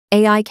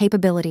AI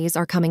capabilities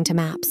are coming to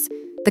Maps.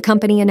 The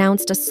company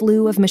announced a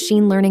slew of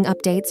machine learning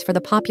updates for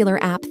the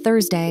popular app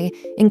Thursday,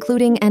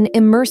 including an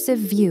immersive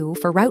view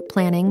for route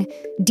planning,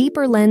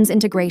 deeper lens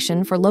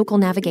integration for local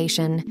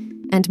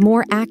navigation, and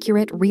more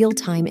accurate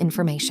real-time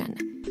information.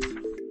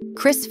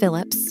 Chris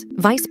Phillips,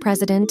 vice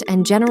president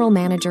and general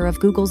manager of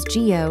Google's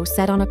Geo,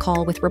 said on a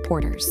call with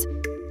reporters,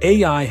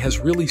 AI has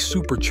really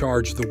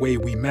supercharged the way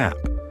we map.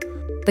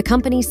 The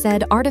company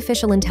said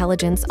artificial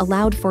intelligence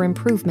allowed for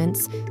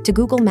improvements to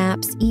Google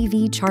Maps'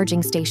 EV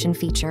charging station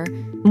feature,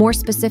 more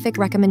specific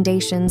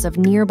recommendations of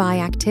nearby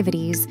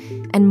activities,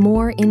 and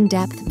more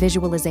in-depth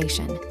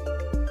visualization.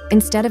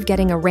 Instead of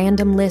getting a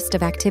random list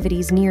of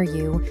activities near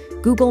you,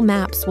 Google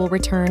Maps will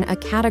return a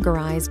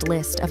categorized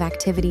list of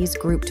activities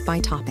grouped by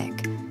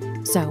topic.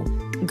 So,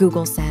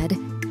 Google said,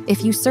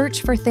 if you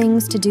search for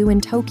things to do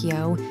in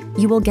Tokyo,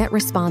 you will get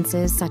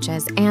responses such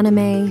as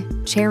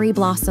anime, cherry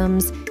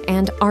blossoms,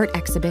 and art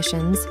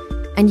exhibitions,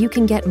 and you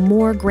can get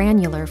more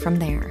granular from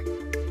there.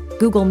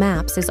 Google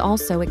Maps is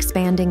also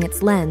expanding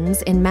its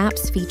Lens in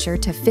Maps feature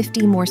to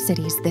 50 more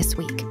cities this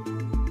week.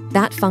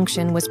 That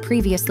function was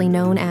previously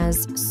known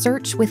as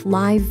Search with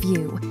Live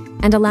View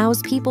and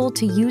allows people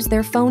to use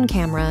their phone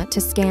camera to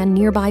scan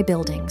nearby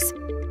buildings.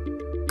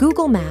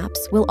 Google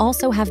Maps will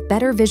also have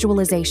better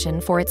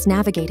visualization for its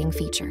navigating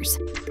features.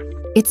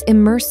 Its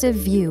immersive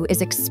view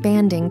is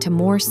expanding to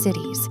more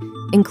cities,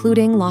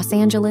 including Los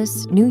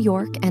Angeles, New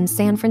York, and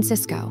San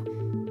Francisco.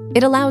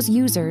 It allows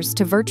users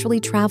to virtually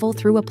travel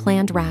through a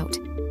planned route.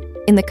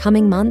 In the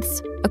coming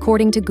months,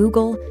 according to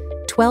Google,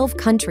 12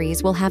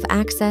 countries will have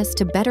access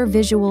to better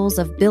visuals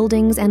of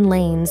buildings and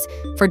lanes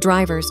for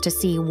drivers to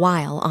see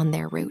while on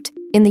their route.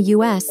 In the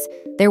US,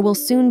 there will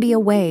soon be a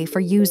way for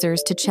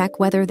users to check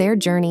whether their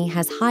journey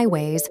has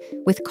highways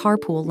with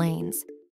carpool lanes.